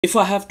If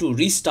I have to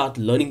restart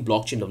learning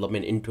blockchain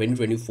development in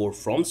 2024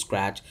 from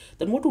scratch,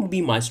 then what would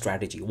be my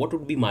strategy? What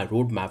would be my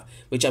roadmap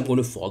which I'm going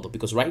to follow?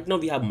 Because right now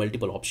we have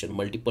multiple options,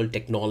 multiple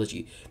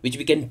technology which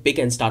we can pick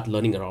and start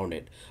learning around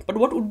it. But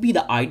what would be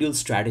the ideal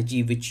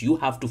strategy which you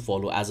have to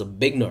follow as a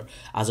beginner,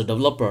 as a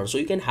developer, so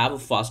you can have a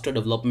faster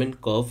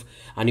development curve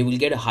and you will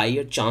get a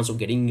higher chance of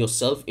getting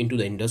yourself into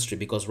the industry?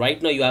 Because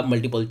right now you have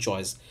multiple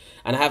choice.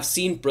 And I have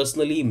seen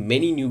personally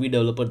many newbie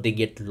developers, they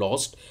get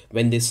lost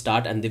when they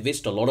start and they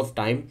waste a lot of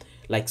time,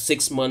 like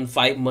 6 months,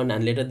 5 months,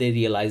 and later they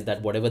realize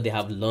that whatever they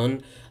have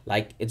learned,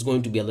 like it's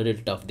going to be a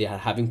little tough. They are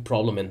having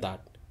problem in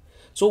that.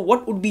 So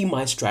what would be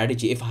my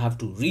strategy if I have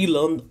to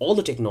relearn all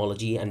the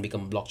technology and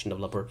become a blockchain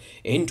developer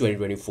in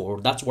 2024?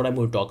 That's what I'm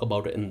going to talk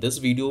about in this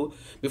video.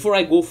 Before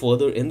I go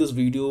further in this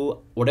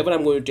video, whatever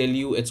I'm going to tell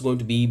you, it's going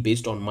to be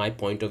based on my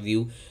point of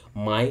view,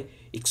 my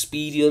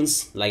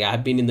experience. Like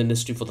I've been in the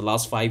industry for the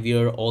last 5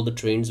 years, all the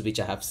trends which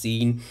I have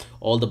seen,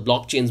 all the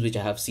blockchains which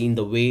I have seen,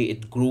 the way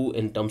it grew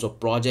in terms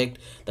of project,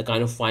 the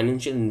kind of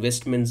financial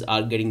investments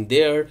are getting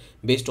there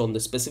based on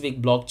the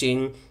specific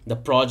blockchain, the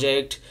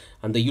project,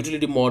 and the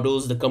utility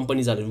models. The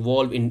companies are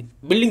involved in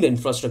building the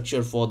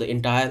infrastructure for the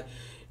entire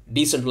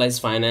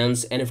decentralized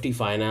finance, NFT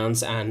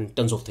finance, and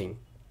tons of things.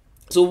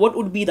 So what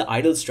would be the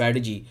ideal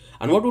strategy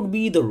and what would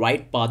be the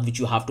right path which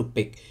you have to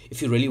pick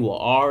if you really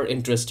are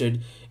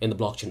interested in the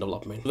blockchain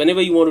development? Whenever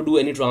you want to do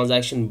any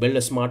transaction, build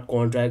a smart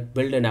contract,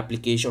 build an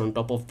application on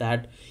top of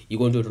that, you're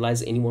going to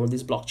utilize any one of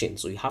these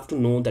blockchains. So you have to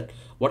know that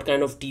what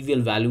kind of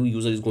TVL value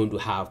user is going to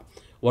have,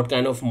 what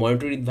kind of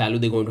monetary value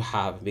they're going to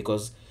have,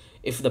 because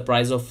if the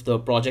price of the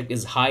project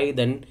is high,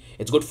 then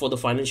it's good for the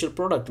financial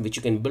product which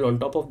you can build on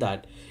top of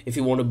that. If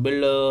you want to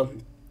build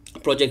a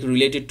project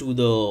related to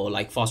the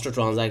like faster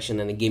transaction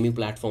and a gaming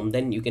platform,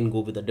 then you can go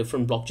with a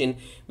different blockchain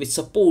which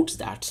supports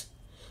that.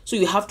 So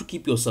you have to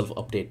keep yourself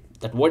updated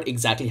that what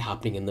exactly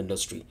happening in the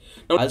industry.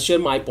 Now I'll share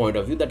my point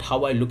of view, that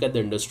how I look at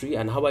the industry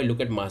and how I look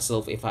at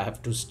myself if I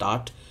have to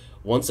start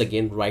once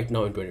again right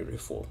now in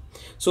 2024.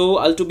 So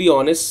I'll, to be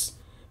honest,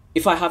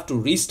 if I have to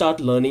restart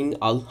learning,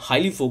 I'll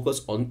highly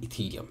focus on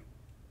Ethereum.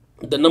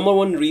 The number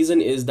one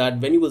reason is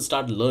that when you will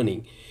start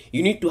learning,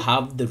 you need to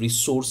have the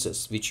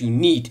resources which you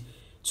need,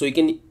 so you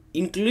can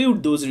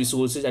include those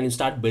resources and you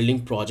start building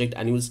project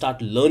and you will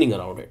start learning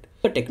around it.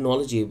 A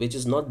technology which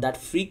is not that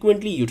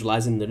frequently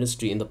utilized in the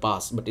industry in the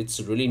past, but it's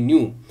really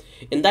new.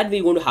 In that way,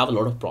 you're going to have a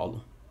lot of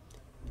problem.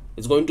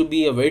 It's going to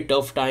be a very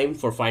tough time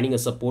for finding a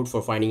support,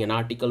 for finding an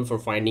article, for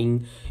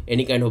finding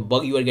any kind of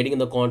bug you are getting in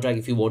the contract.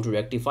 If you want to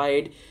rectify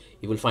it,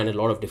 you will find a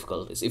lot of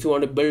difficulties. If you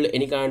want to build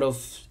any kind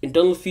of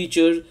internal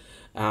feature,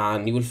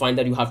 and you will find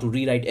that you have to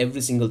rewrite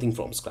every single thing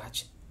from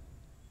scratch,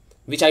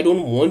 which I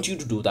don't want you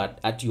to do that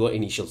at your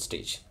initial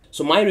stage.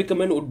 So my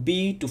recommend would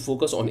be to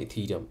focus on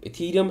Ethereum.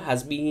 Ethereum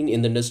has been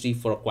in the industry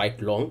for quite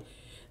long.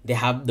 They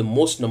have the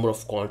most number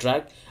of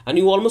contract, and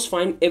you almost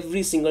find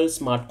every single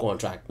smart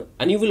contract,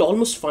 and you will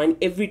almost find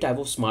every type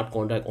of smart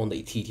contract on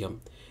the Ethereum,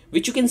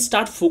 which you can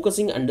start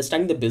focusing,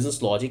 understanding the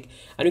business logic,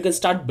 and you can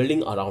start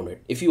building around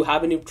it. If you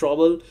have any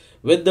trouble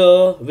with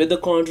the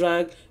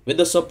contract, with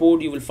the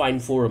support, you will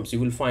find forums, you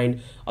will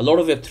find a lot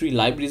of Web3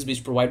 libraries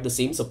which provide the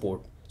same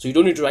support. So you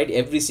don't need to write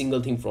every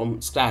single thing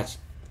from scratch.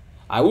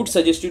 I would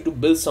suggest you to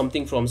build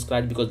something from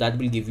scratch, because that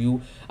will give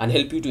you and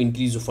help you to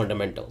increase your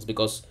fundamentals.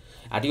 Because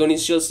at your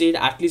initial state,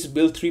 at least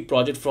build 3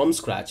 projects from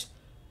scratch.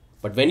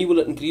 But when you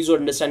will increase your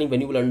understanding,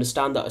 when you will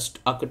understand the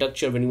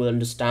architecture, when you will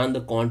understand the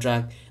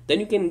contract,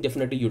 then you can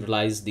definitely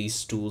utilize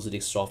these tools,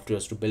 these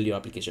softwares to build your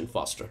application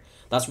faster.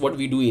 That's what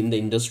we do in the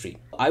industry.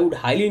 I would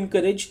highly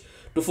encourage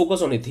to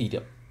focus on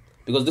Ethereum,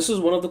 because this is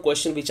one of the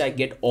questions which I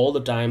get all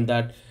the time,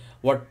 that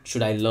what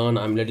should I learn?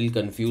 I'm a little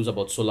confused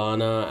about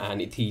Solana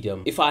and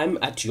Ethereum. If I'm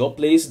at your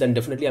place, then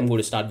definitely I'm going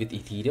to start with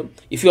Ethereum.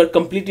 If you are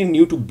completely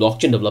new to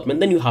blockchain development,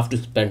 then you have to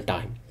spend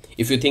time.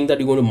 If you think that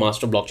you're going to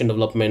master blockchain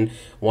development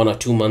 1 or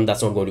 2 months,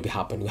 that's not going to be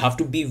happen. You have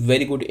to be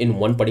very good in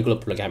one particular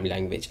programming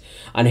language.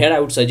 And here I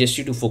would suggest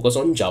you to focus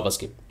on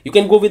JavaScript. You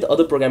can go with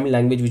other programming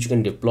language which you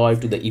can deploy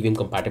to the EVM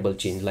compatible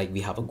chain, like we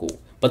have a Go.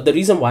 But the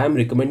reason why I'm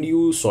recommending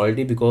you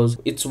Solidity, because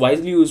it's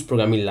widely used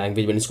programming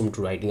language when it's come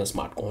to writing a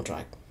smart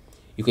contract.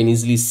 You can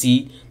easily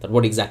see that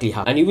what exactly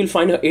happened, and you will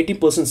find a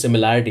 80%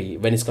 similarity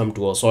when it's come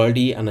to a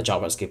Solidity and a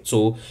JavaScript.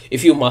 So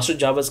if you master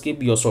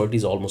JavaScript, your Solidity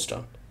is almost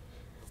done.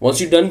 Once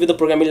you're done with the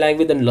programming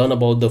language, then learn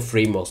about the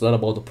frameworks, learn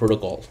about the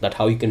protocol, that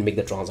how you can make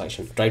the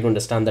transaction. Try to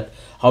understand that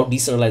how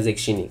decentralized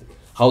exchanging,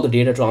 how the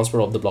data transfer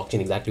of the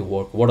blockchain exactly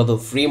work, what are the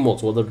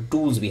frameworks, what are the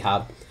tools we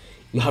have.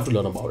 You have to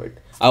learn about it.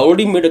 I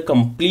already made a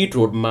complete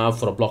roadmap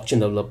for a blockchain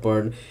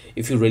developer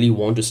if you really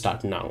want to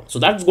start now. So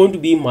that's going to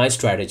be my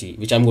strategy,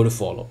 which I'm going to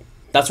follow.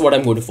 That's what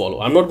I'm going to follow.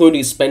 I'm not going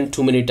to spend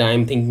too many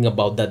time thinking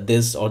about that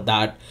this or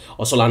that,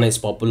 or Solana is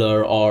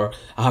popular, or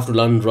I have to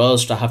learn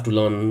Rust, I have to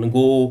learn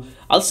Go.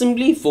 I'll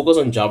simply focus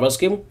on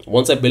JavaScript.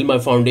 Once I build my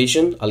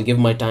foundation, I'll give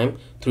my time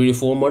 3 to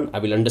 4 months. I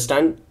will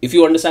understand. If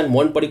you understand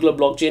one particular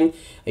blockchain,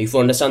 if you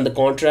understand the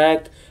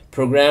contract,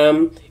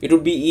 program, it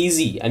would be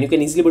easy, and you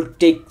can easily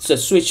take a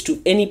switch to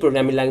any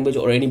programming language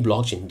or any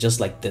blockchain just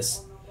like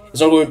this.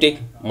 It's not going to take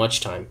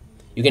much time.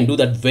 You can do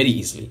that very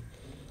easily.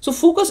 So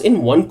focus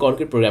in one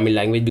concrete programming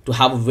language to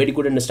have a very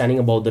good understanding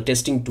about the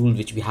testing tool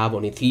which we have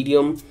on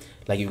Ethereum.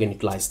 Like you can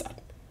utilize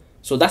that.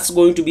 So that's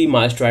going to be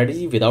my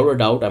strategy. Without a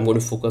doubt, I'm going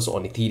to focus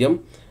on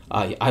Ethereum.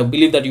 I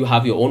believe that you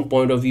have your own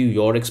point of view,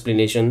 your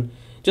explanation.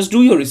 Just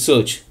do your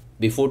research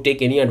before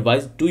take any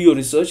advice. Do your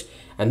research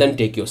and then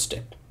take your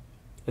step.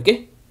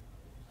 Okay?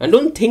 And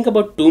don't think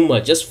about too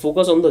much. Just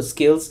focus on the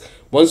skills.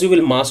 Once you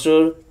will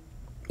master,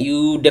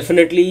 you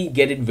definitely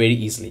get it very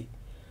easily.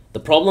 The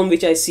problem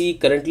which I see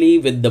currently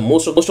with the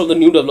most of the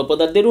new developer,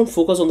 that they don't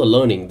focus on the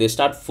learning. They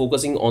start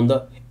focusing on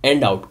the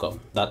end outcome,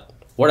 that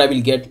what I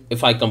will get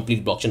if I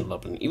complete blockchain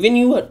development. Even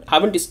you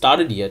haven't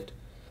started yet,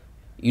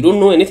 you don't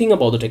know anything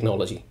about the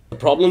technology. The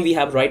problem we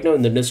have right now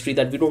in the industry,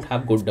 that we don't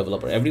have good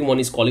developer. Everyone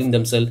is calling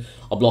themselves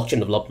a blockchain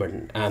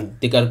development and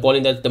they are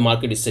calling that the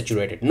market is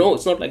saturated. No,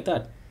 it's not like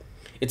that.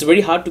 It's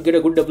very hard to get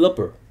a good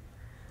developer.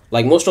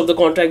 Like most of the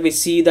contract we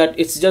see that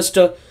it's just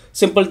a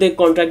simple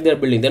contract they're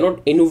building. They're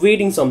not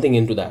innovating something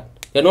into that.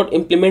 They're not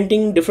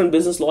implementing different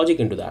business logic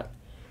into that.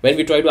 When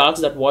we try to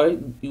ask that why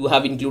you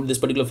have included this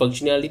particular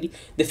functionality,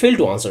 they fail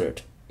to answer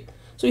it.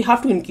 So you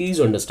have to increase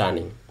your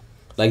understanding.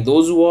 Like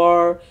those who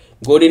are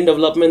good in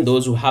development,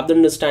 those who have the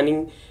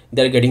understanding,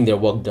 they're getting their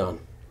work done.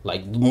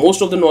 Like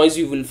most of the noise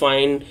you will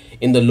find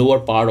in the lower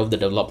part of the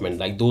development,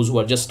 like those who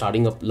are just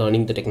starting up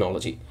learning the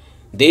technology,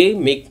 they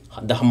make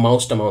the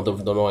most amount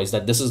of the noise,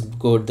 that this is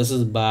good, this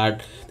is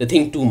bad. They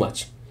think too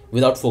much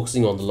without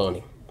focusing on the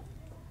learning.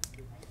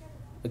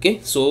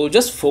 Okay, so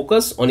just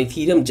focus on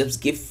Ethereum.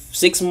 Just give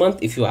 6 months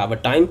if you have a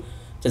time.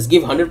 Just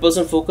give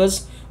 100%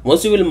 focus.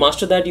 Once you will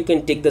master that, you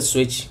can take the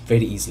switch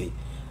very easily.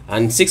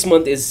 And 6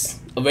 months is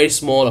a very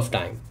small of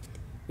time.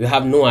 You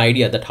have no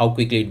idea that how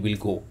quickly it will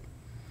go.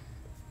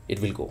 It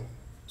will go.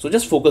 So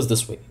just focus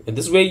this way. In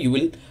this way, you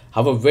will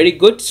have a very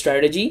good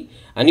strategy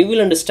and you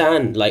will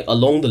understand like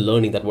along the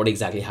learning that what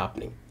exactly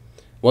happening.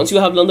 Once you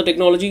have learned the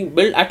technology,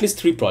 build at least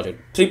 3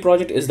 projects. 3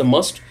 projects is the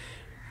must.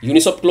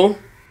 Uniswap clone,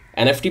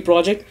 NFT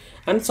project,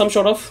 and some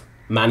sort of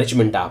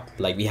management app.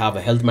 Like we have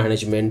a health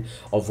management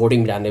or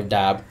voting management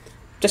app.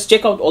 Just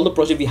check out all the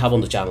projects we have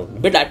on the channel.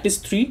 Build at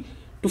least 3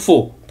 to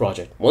 4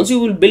 projects. Once you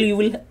will build, you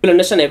will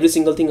understand every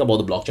single thing about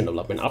the blockchain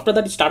development. After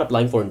that, you start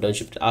applying for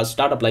internship,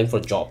 start applying for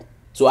a job.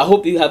 So I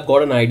hope you have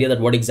got an idea that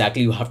what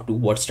exactly you have to do,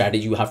 what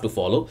strategy you have to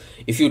follow.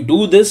 If you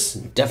do this,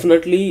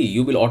 definitely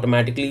you will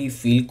automatically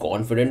feel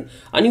confident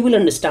and you will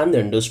understand the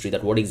industry,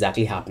 that what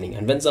exactly happening.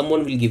 And when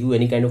someone will give you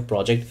any kind of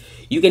project,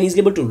 you can easily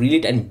able to read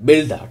it and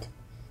build that.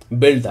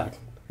 Build that.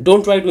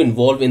 Don't try to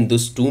involve in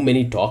this too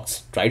many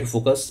talks. Try to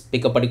focus,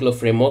 pick a particular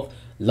framework,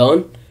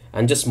 learn,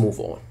 and just move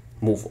on.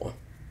 Move on.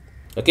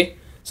 Okay.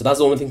 So that's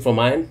the only thing from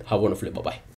my end. Have a wonderful day. Bye-bye.